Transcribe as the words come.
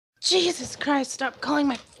Jesus Christ, stop calling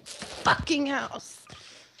my fucking house.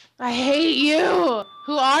 I hate you.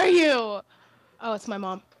 Who are you? Oh, it's my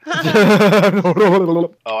mom.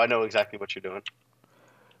 Oh, I know exactly what you're doing.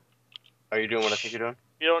 Are you doing what I think you're doing?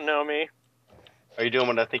 You don't know me. Are you doing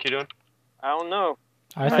what I think you're doing? I don't know.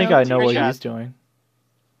 I think I know what he's doing.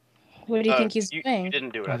 What do you think he's doing? You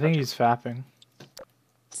didn't do it. I think he's fapping.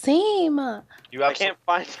 Same. I can't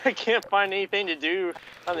find anything to do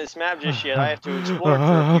on this map just yet. I have to explore for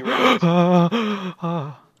a few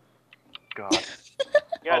rounds. God.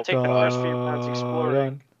 You gotta take the first few rounds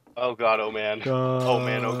exploring. Oh God, oh man. Oh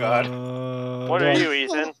man, oh God. What are you,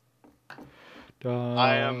 Ethan?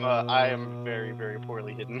 I am very, very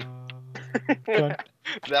poorly hidden.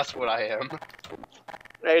 That's what I am.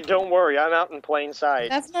 Hey, don't worry, I'm out in plain sight.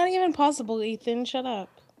 That's not even possible, Ethan. Shut up.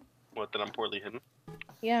 What, that I'm poorly hidden?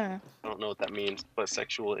 Yeah. I don't know what that means. What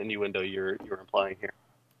sexual innuendo you're implying here?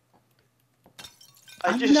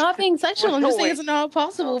 I'm not being sexual. I'm just saying it's not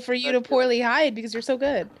possible for you to poorly hide because you're so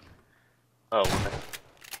good. Oh.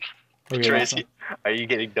 Okay. Tracy, are you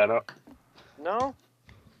getting done up? No.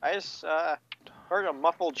 I just heard a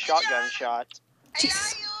muffled shotgun shot.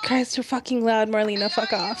 Jesus Christ, you're fucking loud, Marlena.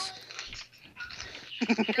 Fuck off.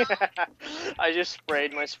 I just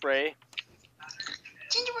sprayed my spray.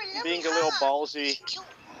 Being a little ballsy.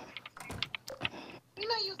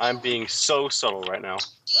 I'm being so subtle right now.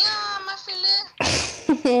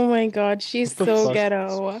 Oh my God, she's so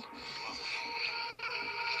ghetto.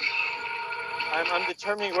 I'm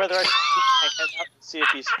determining whether I should keep my head up and see if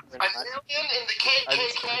he's or not.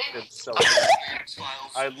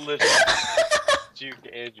 I literally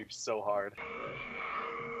juked Andrew so hard.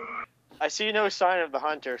 I see no sign of the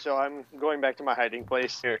hunter, so I'm going back to my hiding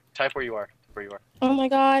place. Here, type where you are. Where you are. Oh my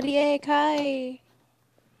God, yay, Kai.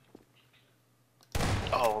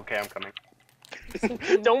 Oh, okay, I'm coming.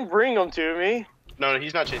 Don't bring him to me. No,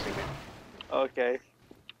 he's not chasing me. Okay.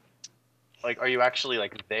 Like, are you actually,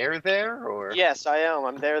 like, there, or? Yes, I am.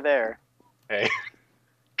 I'm there. Hey.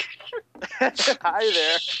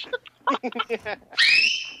 Hi there.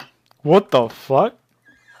 What the fuck?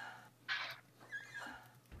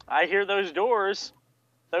 I hear those doors.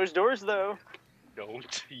 Those doors, though.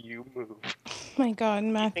 Don't you move. Oh my God,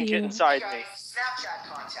 Matthew. Get inside me. Snapchat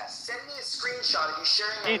contest. Send me a screenshot of you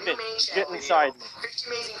sharing Ethan, my new main get channel inside video, me. 50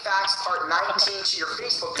 Amazing Facts Part 19 to your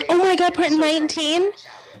Facebook page. Oh my God, part 19?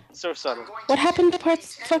 So subtle. What happened to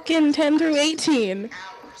parts fucking 10 through 18?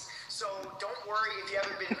 So don't worry if you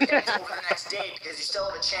haven't been picked over the next day because you still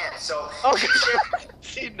have a chance. So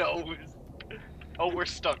He knows. Oh, we're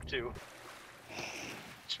stuck too.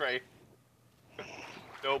 Trey.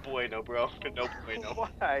 No boy, no bro. No boy, no.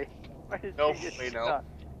 Why? Why did No you get boy, no. stuck?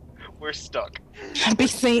 We're stuck. Happy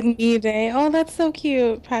St. Me Day. Oh, that's so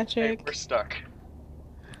cute, Patrick. Hey, we're stuck.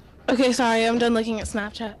 Okay, sorry, I'm done looking at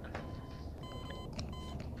Snapchat.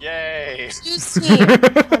 Yay! Excuse me. How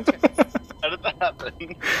did that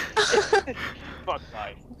happen? Fuck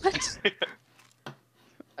life. What?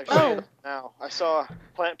 Actually, now I saw a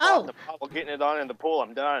plant pot in the bottle getting it on in the pool.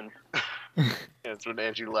 I'm done. Yeah, that's when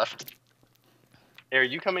Andrew left. Hey, are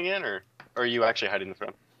you coming in, or are you actually hiding in the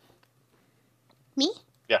front? Me?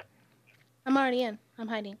 Yeah. I'm already in. I'm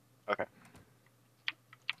hiding. Okay.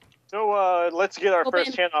 So, let's get our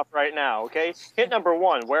first hint off right now, okay? Hint number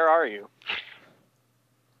 1, where are you?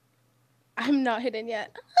 I'm not hidden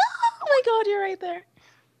yet. Oh my God, you're right there.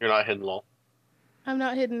 You're not hidden, lol. I'm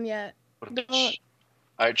not hidden yet. Don't.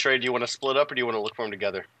 Alright, Trey, do you want to split up, or do you want to look for them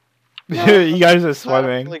together? No. You guys are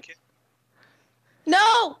swimming.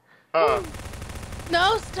 No! Huh.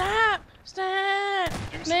 No, stop! Stop!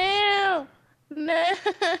 No! No!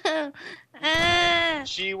 Ah!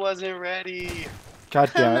 She wasn't ready. God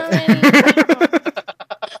damn it.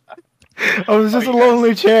 I was just a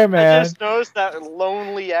lonely chair, man. I just noticed that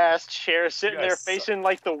lonely ass chair sitting there facing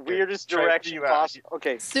like the weirdest direction possible.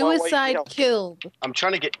 Okay. Suicide killed. I'm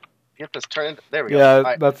trying to get this turned. There we go. Yeah,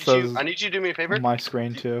 right, that's I need you to do me a favor. on my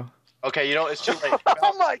screen too. Okay, you know, it's too late.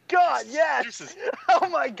 Oh my God, yes! Oh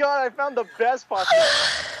my God, I found the best possible.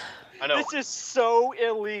 I know. This is so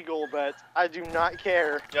illegal, but I do not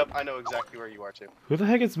care. Yep, I know exactly where you are too. Who the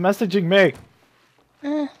heck is messaging me?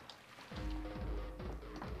 I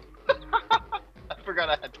forgot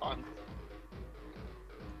I had tons.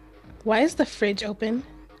 Why is the fridge open?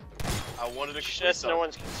 I wanted to Just no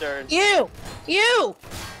one's concerned. You! You!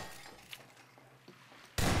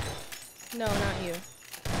 No, not you.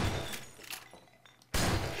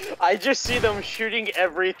 I just see them shooting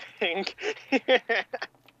everything.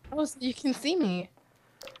 Oh, so you can see me.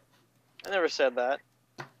 I never said that.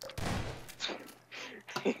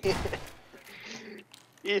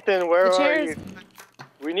 Ethan, where are you?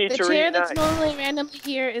 We need The to chair that's reunite. normally randomly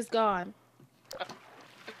here is gone.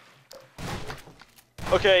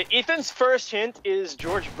 Okay, Ethan's first hint is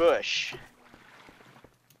George Bush.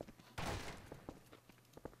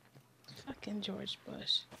 Fucking George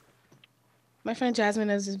Bush. My friend Jasmine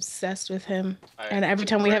is obsessed with him. Alright. And every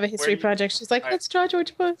time we have a Where history do you- project, she's like, Alright. let's draw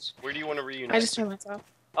George Bush. Where do you want to reunite? I just turned myself.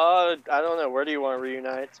 I don't know. Where do you want to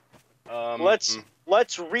reunite?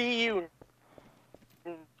 Let's reunite.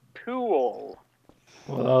 Pool.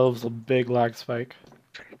 Well, that was a big lag spike.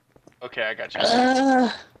 Okay, I got you.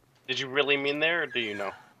 Did you really mean there, or do you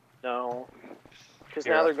know? No. Because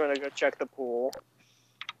Here. now they're going to go check the pool.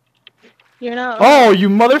 You're not. Oh, you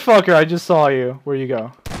motherfucker! I just saw you. Where you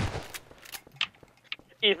go?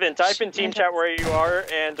 Ethan, type in team chat where you are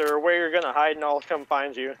or where you're going to hide, and I'll come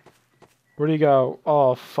find you. Where do you go?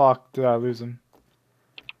 Oh fuck! Did I lose him?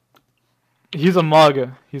 He's a mug.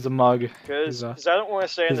 He's a mug. Because He's I don't want to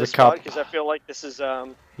stay in he's a this spot cup. because I feel like this is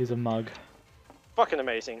He's a mug. fucking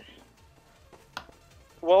amazing.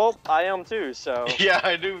 Well, I am too, so... Yeah,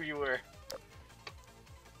 I knew you were.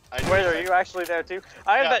 I knew Wait, are that. you actually there too?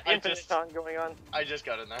 I have Yeah, that I infinite just- taunt going on. I just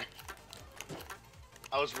got in there.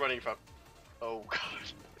 I was running from. Oh god.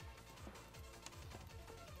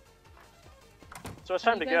 So it's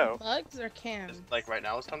time to go. Mugs or cans? Like right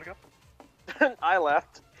now, it's time to go. I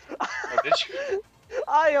left. Oh, did you?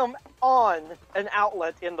 I am on an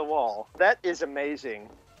outlet in the wall. That is amazing.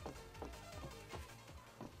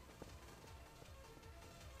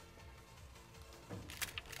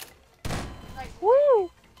 Woo!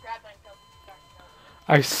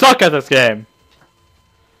 I suck at this game.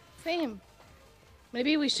 Same.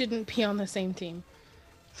 Maybe we shouldn't be on the same team.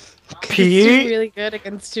 'Cause it's Pee? two really good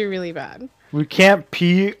against two really bad. We can't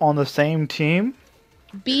pee on the same team?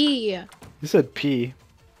 B. You said pee.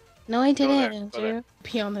 No, I didn't, there, go Andrew. there.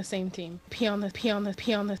 Pee on the same team. Pee on the.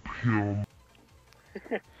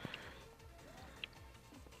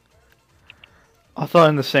 I thought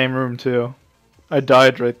in the same room too. I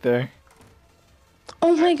died right there.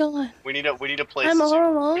 Oh my god. We need a place. I'm all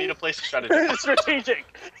alone. We need a place to strategize. Strategic.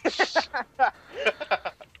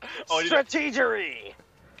 Oh, we need a- Strategery.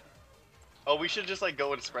 oh, we should just like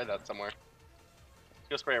go and spread that somewhere.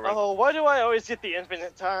 Go spray it around. Oh, why do I always get the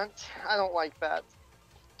infinite taunt? I don't like that.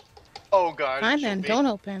 Oh god. Fine shoot then, me. don't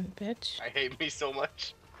open, bitch. I hate me so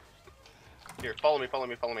much. Here, follow me.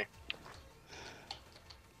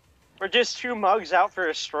 We're just two mugs out for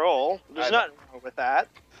a stroll. There's I- nothing wrong with that.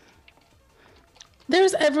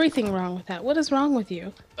 There's everything wrong with that. What is wrong with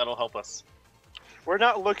you? That'll help us. We're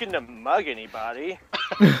not looking to mug anybody.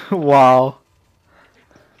 Wow.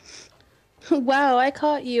 Wow, I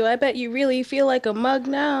caught you. I bet you really feel like a mug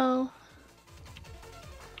now.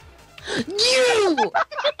 You!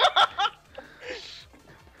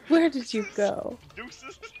 Where did you go?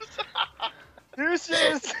 Deuces.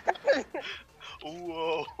 Deuces!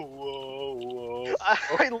 Whoa.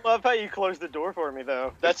 I love how you closed the door for me,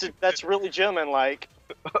 though. That's really gentleman-like.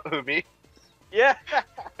 Who, me? Yeah.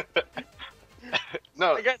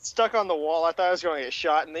 No, I got stuck on the wall. I thought I was going to get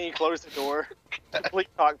shot, and then you closed the door. Complete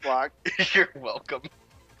cock block. you're welcome.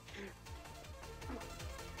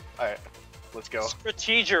 Alright, let's go.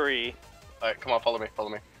 Strategery. Alright, come on, follow me.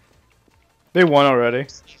 They won already.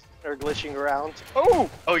 They're glitching around. Oh!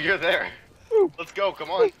 Oh, you're there. Let's go, come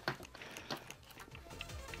on.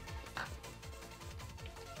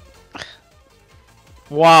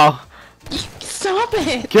 Wow. Stop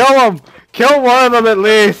it! Kill them! Kill one of them at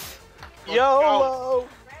least! Let's YOLO!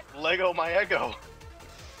 go. Lego my ego.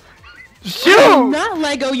 Shoot! Not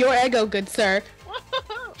Lego your ego, good sir.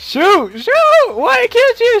 Shoot! Shoot! Why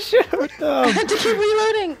can't you shoot I them? had to keep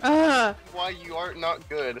reloading. Why you are not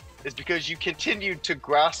good is because you continued to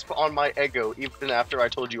grasp on my ego even after I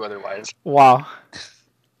told you otherwise. Wow.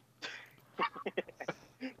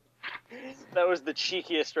 That was the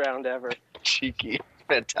cheekiest round ever. Cheeky.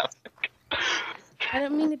 Fantastic. I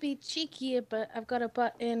don't mean to be cheeky, but I've got to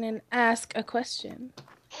butt in and ask a question.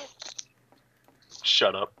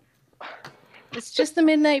 Shut up. It's just the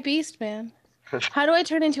Midnight Beast, man. How do I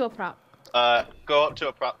turn into a prop? Go up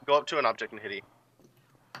to an object and hit E.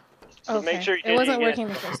 Okay. Make sure you it wasn't get- working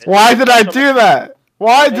the first time. Why did I do that?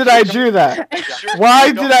 Why did I do that?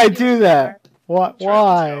 Why did I do that? What?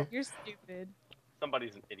 Why? You're stupid.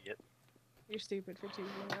 Somebody's an idiot. You're stupid for choosing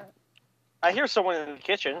that. I hear someone in the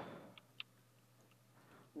kitchen.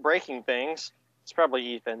 Breaking things. It's probably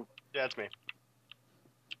Ethan. Yeah, it's me.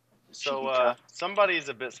 So, somebody's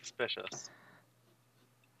a bit suspicious.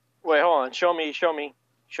 Wait, hold on. Show me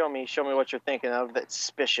what you're thinking of that's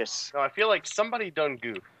suspicious. No, I feel like somebody done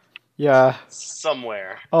goof Yeah.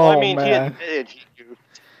 somewhere. Oh I mean, he man. admitted he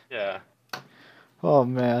goofed. Yeah. Oh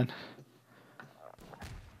man.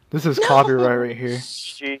 This is No! copyright right here.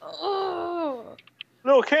 Gee. Oh.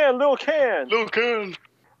 Little can, little can. Look in.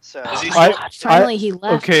 So Oh he my still- god, finally he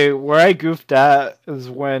left. Okay, where I goofed at is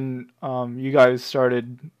when you guys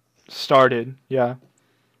started. Yeah.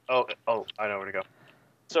 Oh, I know where to go.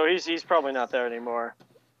 so he's probably not there anymore.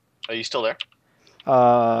 Are you still there?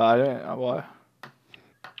 I didn't. What?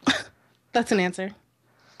 That's an answer.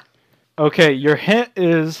 Okay, your hint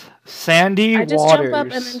is sandy I just waters. jump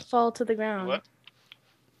up and then fall to the ground. What?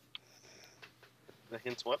 The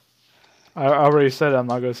hints what? I already said it, I'm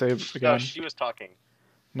not gonna say it No, again. she was talking.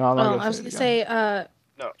 No, I'm not Oh, gonna I was say gonna it again. say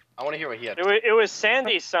No, I want to hear what he had. It was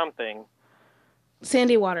Sandy something.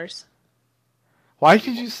 Sandy Waters. Why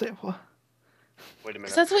did you say what? Wait a minute.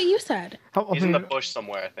 Because that's what you said. He's in the bush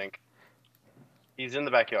somewhere, I think. He's in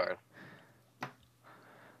the backyard.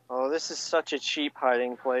 Oh, this is such a cheap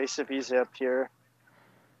hiding place if he's up here.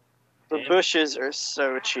 The Sandy- bushes are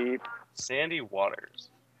so cheap. Sandy Waters.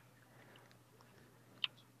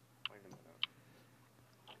 Wait a minute.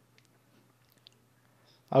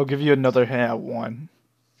 I'll give you another hint at 1.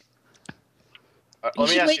 You Let me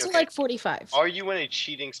should ask wait you, till okay, like 45. are you in a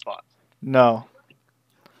cheating spot? No.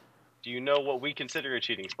 Do you know what we consider a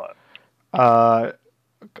cheating spot? I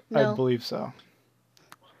No. believe so.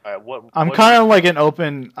 Alright, what? I'm what kind of like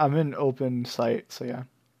I'm in open sight, so yeah.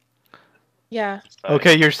 Yeah.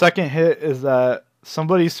 Okay, your second hit is that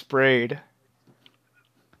somebody sprayed.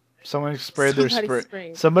 Someone sprayed their Somebody spray.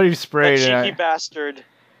 sprayed. Somebody That sprayed cheeky it. bastard.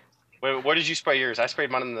 Wait, where did you spray yours? I sprayed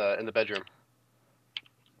mine in the bedroom.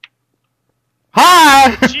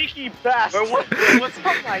 Hi! Cheeky bastard. Wait, what's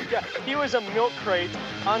Oh my god. He was a milk crate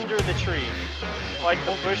under the tree. Like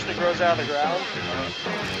the bush that grows out of the ground.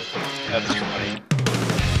 That's too funny.